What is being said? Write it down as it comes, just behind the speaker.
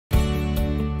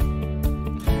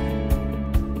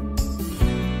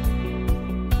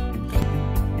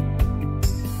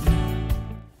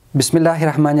بسم الله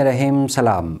الرحمن الرحیم.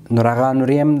 سلام. نورغا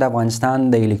نوریم د افغانستان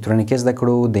د الکترونیکي زده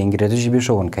کړو د انګریزي ژبې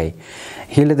ښوونکی.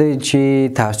 هیله ده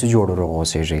چې تاسو جوړ روغ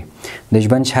اوسئ. د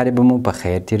ژوند چارې به مو په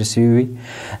خیر تیر سوي وي.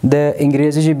 د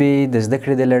انګریزي ژبې د زده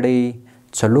کړې د لړۍ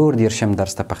 4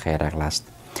 درس ته په خیر راغلاست.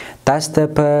 تاسو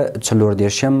ته په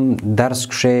 4 درس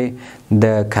کښې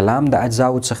د کلام د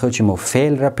اجزاوو څخه چې مو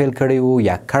فعل راپیل کړی وو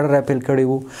یا کړ راپیل کړی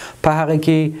وو په هغه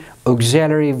کې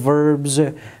auxiliary verbs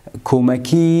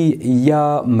کومکي یا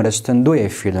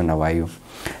مرستندویه فعلونه وایو.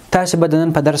 تاسو به د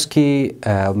نن په درس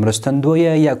کې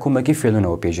مرستندویه یا کومکي فعلونه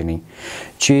وپیژنئ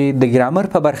چې د ګرامر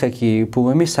په برخه کې په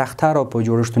عمومي ساختار او په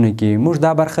جوړښتونو کې موږ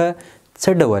دا برخه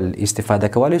څه ډول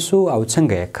استفاده کولی سو او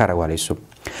څنګه یې کارولی سو.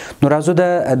 نو راځو د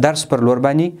درس پر لور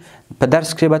باندې. په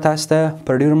درس کې به تاسو ته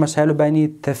پر ډېرو مسایلو باندې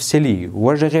تفصیلي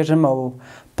وغږېږم او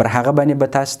پر هغه باندې به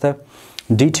تاسو ته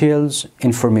details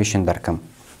information درکم.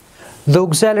 The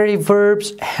auxiliary verbs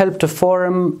help to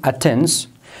form a tense.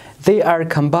 They are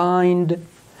combined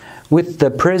with the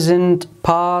present,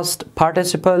 past,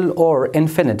 participle or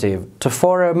infinitive to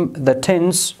form the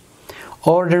tense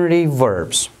ordinary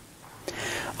verbs.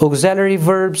 Auxiliary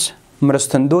verbs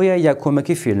مرستندویه یا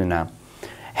کومکي فعلونه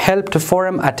help to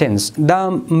form a tense. دا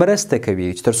مرسته کوي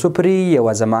چې تر څو پورې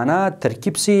یوه زمانه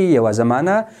ترکیب سي، یوه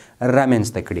زمانه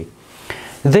رامنځته کړي.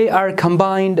 They are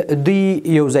combined. دوی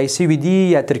یو ځای سوي دي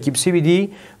یا ترکیب سوي دي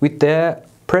with the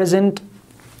present,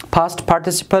 past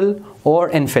participle or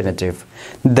infinitive.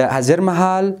 د حاضر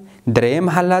مهال، دریم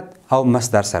حالت او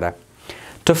مصدر سره.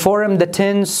 To form the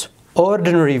tense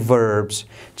ordinary verbs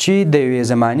چې د یوې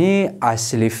زمانې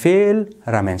اصلي فعل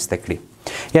رامنځته کړي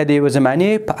یا د یوې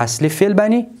زمانې په اصلي فعل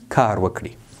باندې کار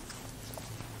وکړي.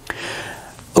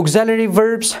 auxiliary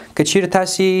verbs که چیرې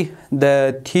تاسې د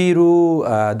تیرو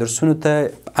درسونو ته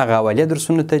هغه اولیه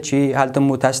درسونو ته چې هلته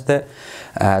مو تاسو ته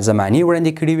زمانې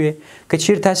وړاندې کړي وي، که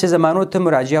چیرې تاسې زمانو ته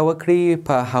مراجعه وکړئ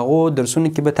په هغو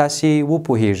درسونو کې به تاسې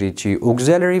وپوهیږئ چې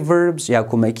auxiliary verbs یا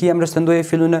کومکي یا مرستندویه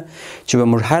فعلونه چې به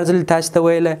موږ هر ځل تاسو ته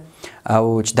ویله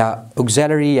او چې دا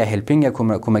auxiliary یا helping یا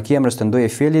کومکي یا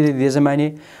مرستندویه فعل دی د دې زمانې،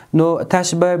 نو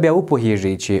تاسو به بیا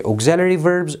وپوهیږئ چې auxiliary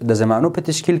verbs د زمانو په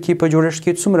تشکیل کې په جوړښت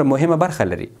کې څومره مهمه برخه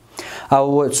لري او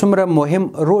څومره مهم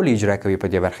رول اجرا کوي په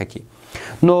دې برخه کې.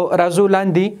 نو راځو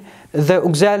لاندې The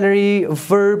auxiliary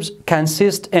verbs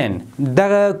consist in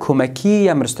دغه کومکي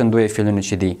یا مرستندویه فعلونه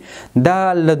چې دي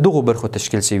دا له دغو برخو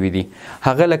تشکیل شوي دي.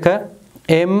 هغه لکه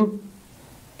am,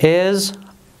 is,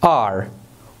 are,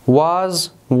 was,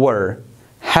 were,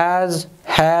 has,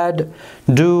 had,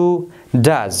 do,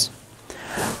 does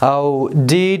او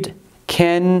did,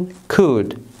 can,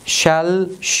 could, shall,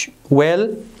 will,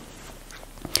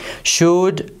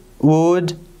 should,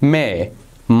 would, may,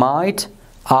 might,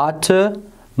 ought to,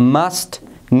 must,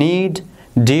 need,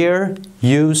 dare,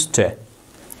 used to.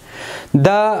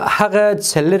 دا هغه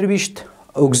 4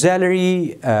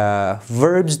 auxiliary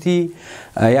verbs دي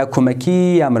یا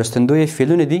کومکي یا مرستندویه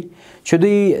فعلونه دي چې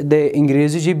دوی د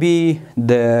انګریزي ژبې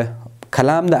د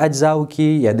کلام د اجزاوو کې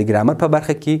یا د ګرامر په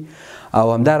برخه کې او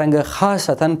همدارنګه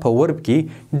خاصتا په ورب کې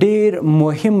ډیر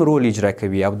مهم رول اجرا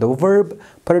کوي او د ورب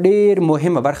پر ډیر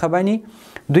مهمه برخه باندې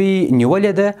دوی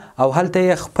نیولې ده او هلته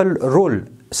یې خپل رول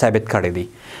ثابت کړی دی.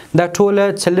 دا ټوله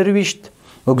 4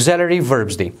 auxiliary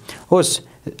verbs دي. اوس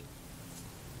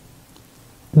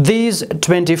These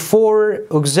 24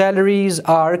 auxiliaries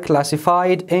are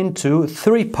classified into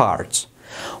 3 parts.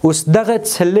 اوس دغه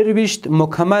 4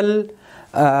 مکمل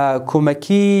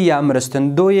کومکي یا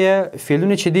مرستندویه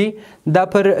فعلونه چې دي دا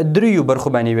پر 3 برخو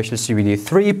باندې ویشل شوي دي.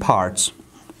 3 parts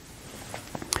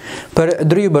پر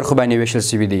 3 برخو باندې ویشل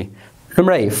شوي دي.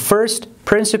 لومړی first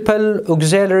principal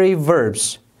auxiliary verbs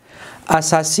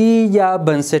اساسي یا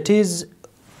بنسټیز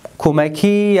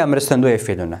کومکي یا مرستندویه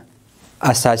فعلونه.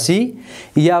 اساسي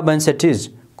یا بنسټیز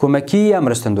کومکي یا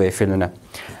مرستندویه فعلونه.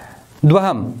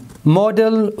 دوهم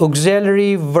model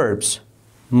auxiliary verbs.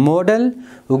 model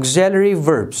auxiliary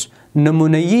verbs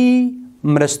نمونه‌یي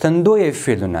مرستندویه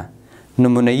فعلونه.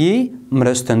 نمونه‌یي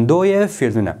مرستندویه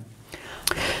فعلونه.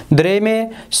 درېیمه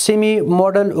semi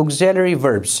model auxiliary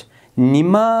verbs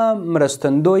نیمه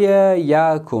مرستندویه یا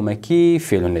کومکي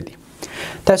فعلونه دي.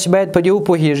 تاسو باید په دې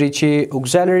وپوهیږئ چې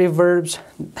auxiliary verbs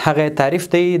هغه تعریف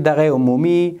دی دغه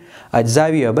عمومي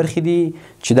اجزاوي یا برخې دي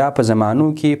چې دا په زمانو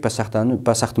کې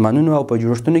په ساختمانونو او په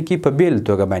جوړښتونو کې په بیل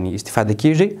توګه باندې استفاده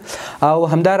کیږي او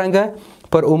همدارنګه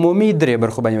پر عمومي 3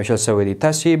 برخو باندې ویشل شوی دي.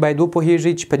 تاسو باید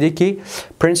وپوهیږئ چې په دې کې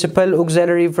principal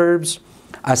auxiliary verbs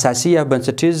اساسي یا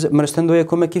بنسټیز مرستندویه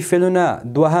کومکي فعلونه،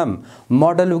 دوهم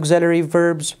model auxiliary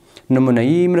verbs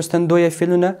نمونه‌یي مرستندویه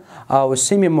فعلونه او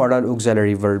semi model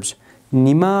auxiliary verbs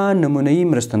نیمه نمونه‌یي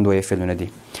مرستندویه فعلونه دي.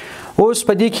 اوس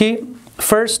په دې کې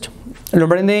فرست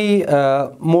لومړنی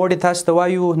موډ تاسو ته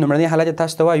وایو لومړنی حالت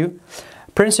تاسو ته وایو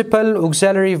principal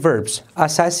auxiliary verbs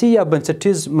اساسي یا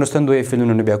بنسټیز مرستندویه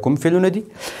فعلونه بیا کوم فعلونه دي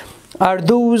are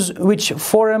those which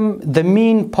form the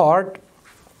main part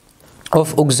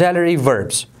of auxiliary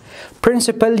verbs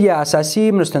principal یا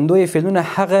اساسي مرستندویه فعلونه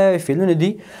هغه فعلونه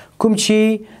دي کوم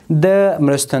چې د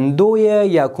مرستندویه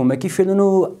یا کومکي فعلونو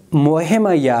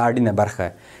مهمه یا اړینه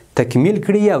برخه تکمیل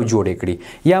کړي او جوړې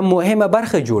کړي یا مهمه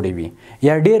برخه جوړوي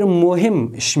یا ډېر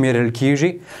مهم شمیرل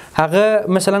کیږي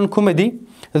هغه مثلا کوم دي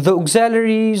The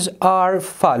auxiliaries are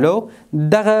follow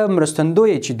دغه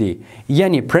مرستندویه چې دي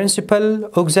یعنی principal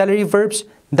auxiliary verbs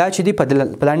دا چې دي په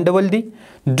لاندې ډول دي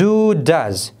do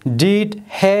does did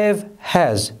have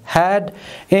has had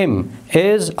am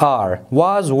is are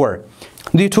was were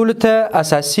دوی ټولو ته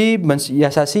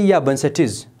اساسي یا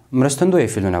بنسټیز مرستندویه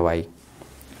فعلونه وایي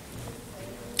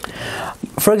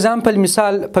For example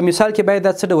په مثال کې باید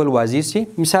دا څه ډول واضح سي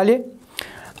مثال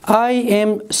I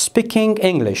am speaking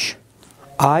English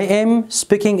I am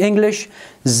speaking English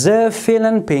زه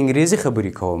فعلا په انګریزي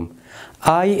خبرې کوم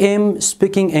I am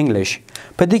speaking English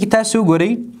په دې کې تاسو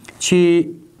وګورئ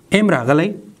چې ام راغلی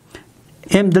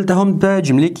ام دلته هم د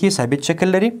جملې کې ثابت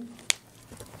شکل لري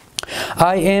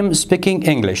I am speaking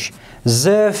English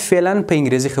زه فعلا په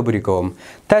انګریزي خبرې کوم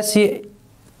تاسو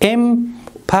ام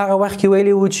په هغه وخت کې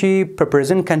ویلی و چې په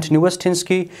present continuous tense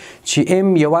کې چې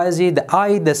ام یوازې د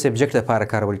I د سبجیکټ لپاره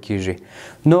کارول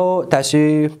کیږي نو تاسو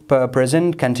په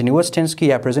present continuous tense کې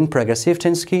یا present progressive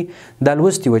tense کې دا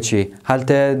لوستي و چې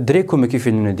هلته درې کومکي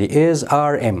فعلونه دي is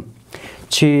are am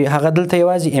چې هغه دلته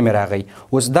یوازې ام راغی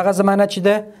اوس دغه زمانه چې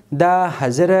ده دا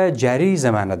حاضره جاری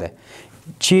زمانه ده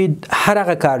چې هر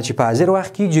هغه کار چې په حاضر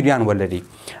وخت کې جریان ولري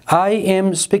I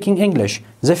am speaking English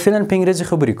زه فعلا په انګریزي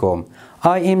خبرې کوم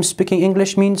I am speaking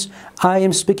English means I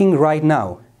am speaking right now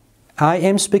I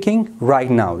am speaking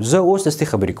right now زه اوس دستي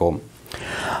خبرې کوم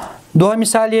دوه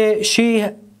مثال she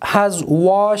has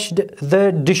washed the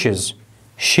dishes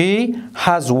she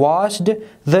has washed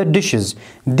the dishes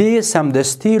دې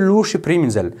سمدستي لوښي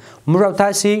پرېمینځل موږ او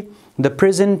تاسې د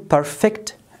present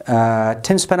perfect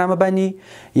tense په نامه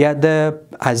باندې یا د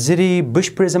حاضرې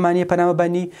بشپړې زمانې په نامه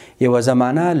باندې یوه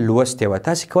زمانه لوستې وه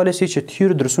تاسې کولی شئ چې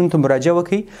تېرو درسونو ته مراجعه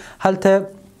وکړئ هلته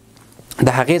د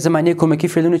هغې زمانې کومکي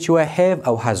فعلونه چې وه have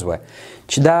او has وه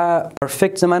چې دا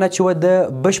پرفیکټ زمانه چې وه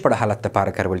د بشپړ حالت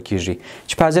لپاره کارول کیږي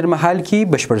چې په حاضر مهال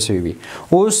کې بشپړ شوي وي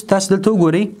اوس تاسو دلته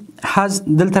وګورئ has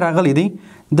دلته راغلی دی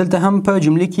دلته هم په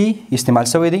جملې کې استعمال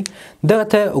شوی دی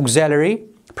دغه ته auxiliary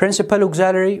principal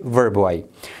auxiliary verb وایي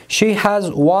she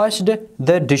has washed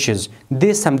the dishes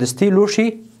دې سمدستي لوښي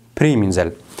پرېمینځل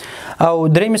او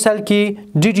درې مثال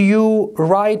کې did you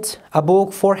write a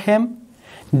book for him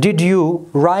did you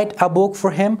write a book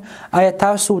for him آیا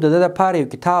تاسو د ده لپاره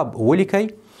یو کتاب ولیکئ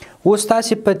اوس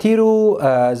تاسې په تیرو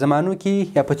زمانو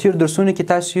کې یا په تیرو درسونو کې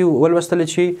تاسو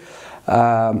ولوستله چې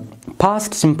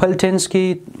past simple tense کې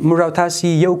موږ او تاسې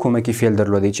یو کومکي فعل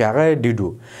درلودی چې هغه did و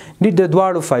did د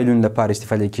دواړو فعلونو لپاره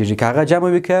استفاده کیږي که هغه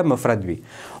جمع وي که مفرد وي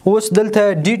اوس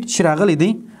دلته did چې راغلی دی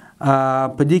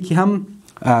په دې کې هم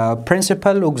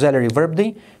principal auxiliary verb دی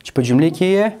چې په جملې کې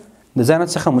یې د ځان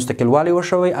څخه مستقل والی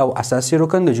وشوی او اساسي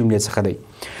رکن د جملې څخه دی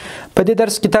په دې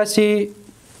درس کې تاسې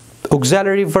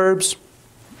auxiliary verbs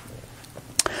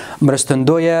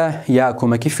مرستندویه یا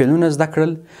کومکي فعلونه زده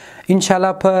کړل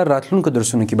انشاءالله په راتلونکو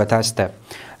درسونو کې به تاسو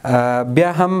ته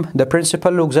بیا هم د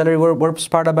principal auxiliary verbs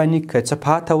په اړه باندې که څه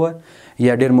پاته وه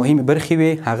یا ډېر مهمې برخې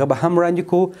وې هغه به هم وړاندې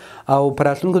کړو او په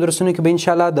راتلونکو درسونو کې به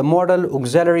انشاءالله د model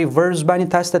auxiliary verbs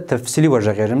باندې تاسو ته تفصیلي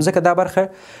وغږېږم ځکه دا برخه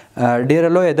ډېره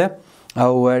لویه ده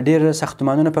او ډېر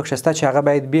ساختمانونه پکې شته چې هغه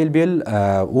باید بیل بیل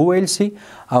وویل سي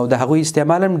او د هغوی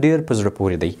استعمال هم ډېر په زړه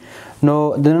پورې دی نو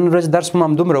د نن ورځې درس مو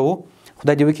همدومره و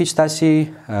خدای دې وکړي چې تاسې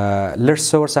لږ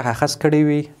څه ورڅخه اخذ کړی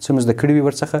وي څه مو زده کړي وي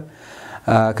ورڅخه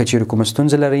که چیرې کومه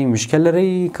ستونزه لرئ مشکل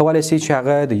لرئ کولی سئ چې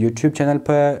هغه د یوټیوب چینل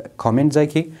په کامنټ ځای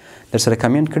کې درسره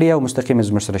کامنټ کړي او مستقیم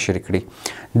زموږ سره شریک کړي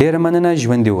ډېره مننه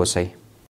ژوندي اوسئ